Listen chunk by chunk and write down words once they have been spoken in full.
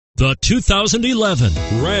The 2011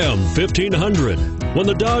 Ram 1500. When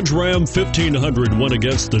the Dodge Ram 1500 went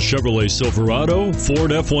against the Chevrolet Silverado,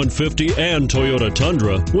 Ford F-150, and Toyota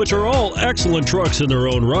Tundra, which are all excellent trucks in their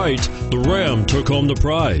own right, the Ram took home the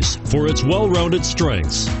prize for its well-rounded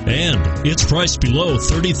strengths. And it's priced below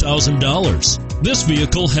 $30,000. This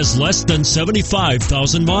vehicle has less than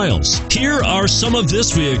 75,000 miles. Here are some of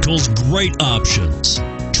this vehicle's great options: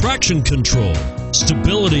 traction control,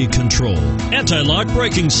 stability control, anti-lock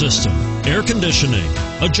braking system, air conditioning,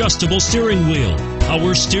 adjustable steering wheel,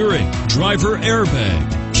 power steering, driver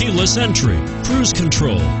airbag, keyless entry, cruise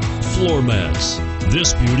control, floor mats.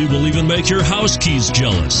 This beauty will even make your house keys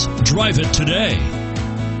jealous. Drive it today.